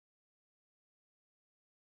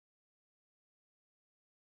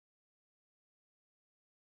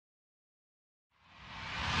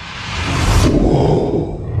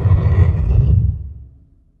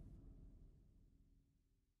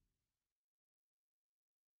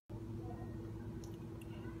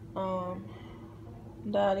um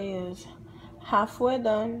that is halfway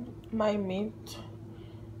done my meat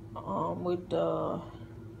with the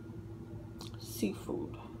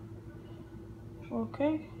seafood.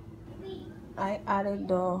 Okay, I added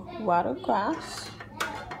the watercress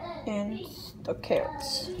and the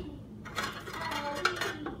carrots,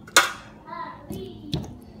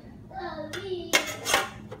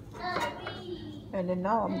 and then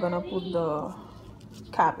now I'm gonna put the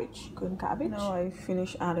cabbage, green cabbage. Now I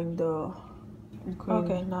finish adding the green.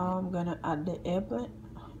 Okay, now I'm gonna add the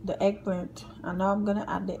eggplant, and now I'm gonna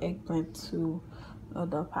add the eggplant to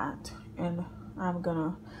the pot, and I'm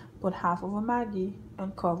gonna put half of a Maggi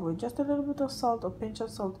and cover it. Just a little bit of salt, a pinch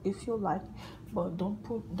of salt if you like, but don't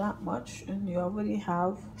put that much. And you already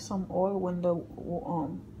have some oil when the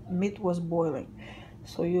meat was boiling,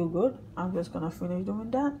 so you're good. I'm just gonna finish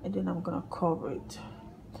doing that, and then I'm gonna cover it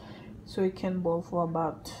so it can boil for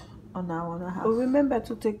about an hour and a half. But remember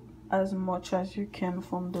to take as much as you can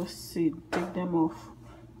from the seed. Take them off,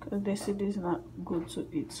 because the seed is not good to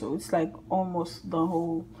eat. So it's like almost the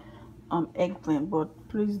whole eggplant, but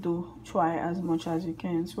please do try as much as you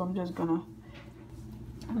can. So I'm just gonna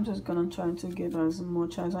try to get as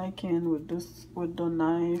much as I can with the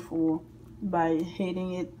knife, or by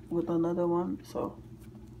hitting it with another one. So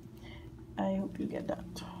I hope you get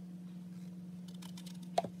that.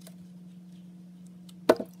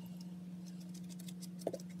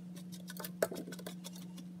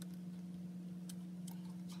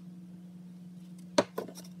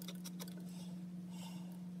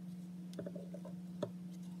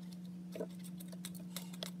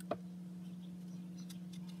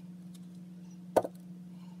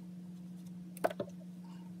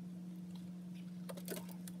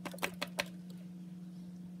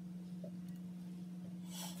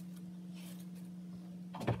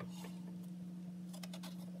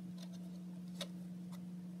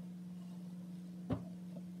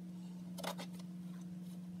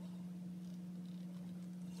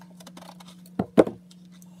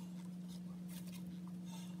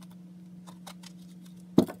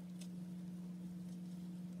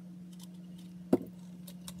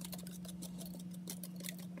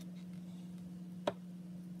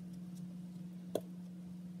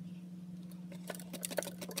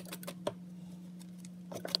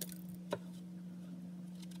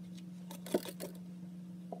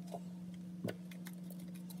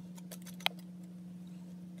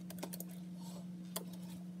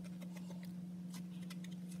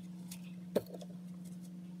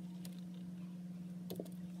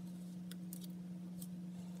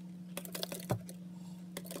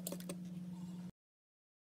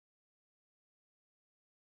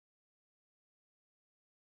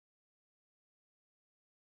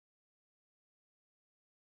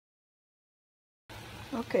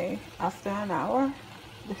 Okay, after an hour,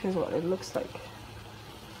 this is what it looks like.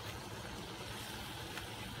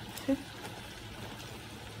 See?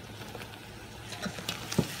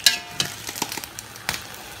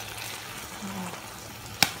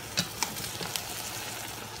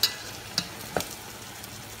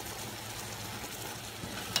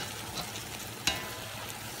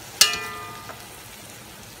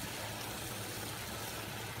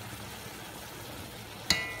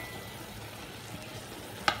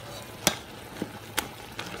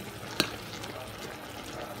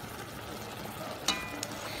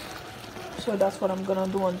 So that's what I'm gonna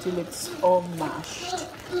do until it's all mashed.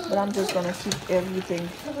 But I'm just gonna keep everything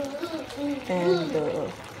in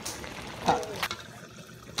the pot.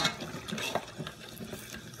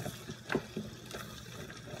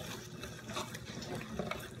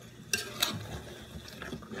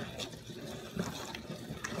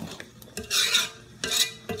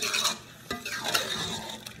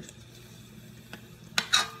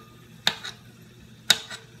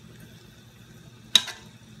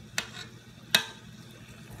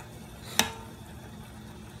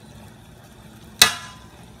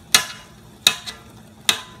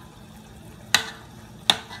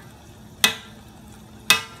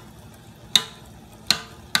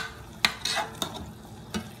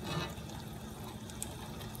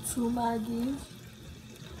 Two Maggi,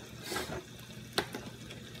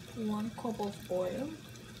 1 cup of oil,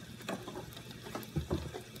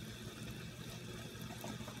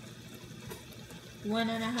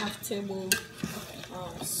 1.5 tablespoon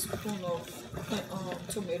of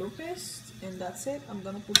tomato paste, and that's it. I'm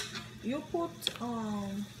gonna put you're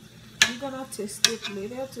gonna taste it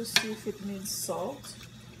later to see if it needs salt,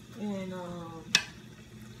 and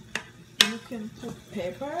you can put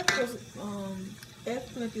pepper, because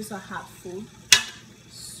eggplant is a hot food,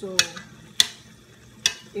 so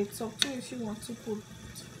it's up to you if you want to put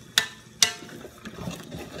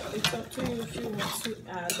it's up to you if you want to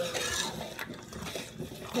add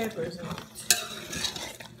peppers in it.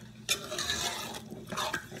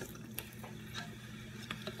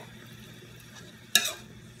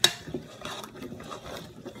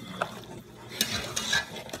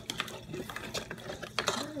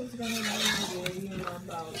 It's gonna be ready in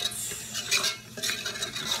about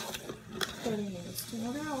 30 minutes to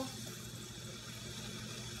 1 hour.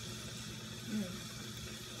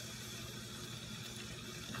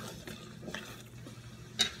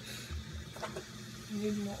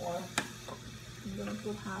 Need more oil. I'm gonna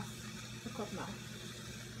put half a cup now.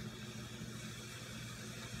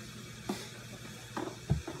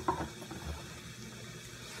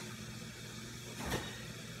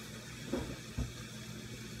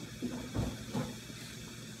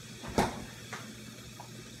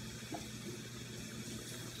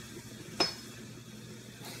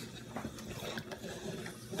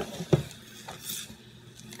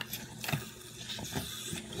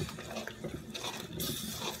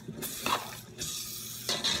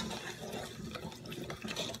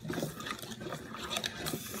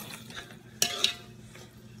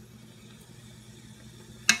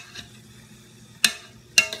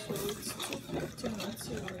 It's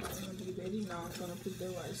gonna be ready now. I'm gonna put the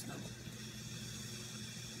rice now.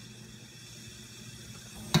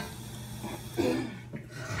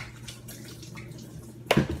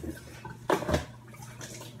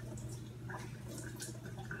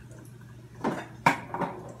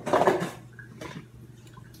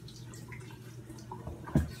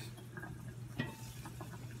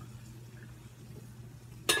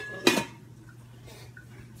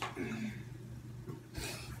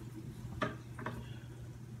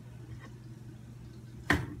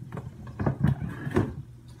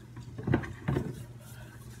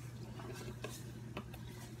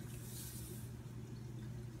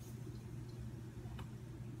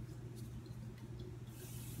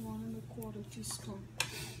 Quarter teaspoon.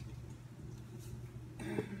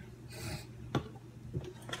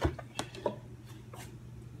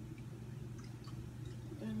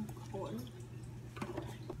 And oil.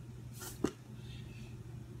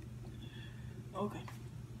 Okay.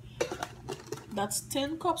 That's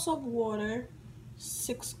 10 cups of water,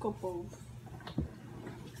 6 cups of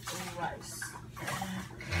rice.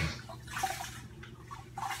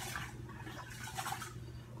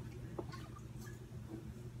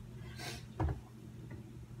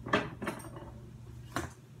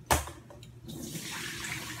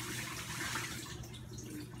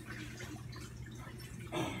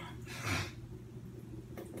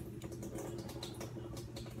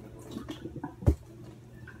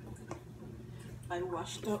 I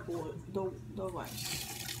washed the rice.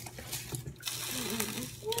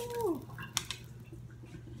 Woo.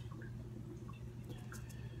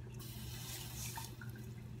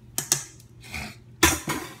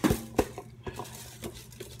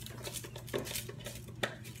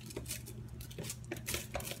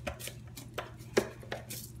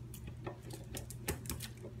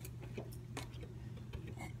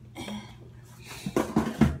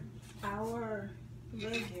 Our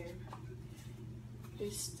legume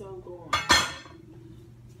is still going.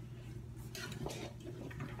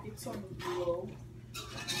 It's on low.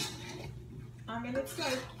 I mean, it's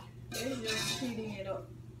like it's just heating it up.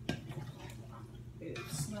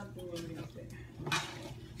 It's not doing anything.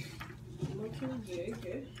 Looking very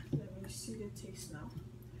good. Let me see the taste now.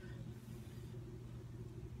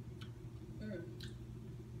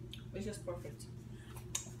 It's just perfect.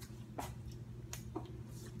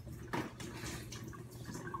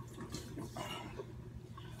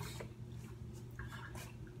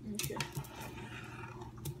 Okay.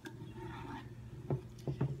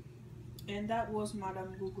 And that was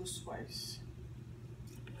Madame Gogo's rice.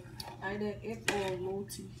 Either it or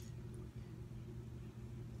roti.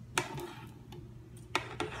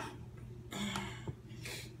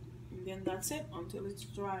 And then that's it until it's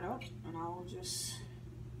dried up, and I'll just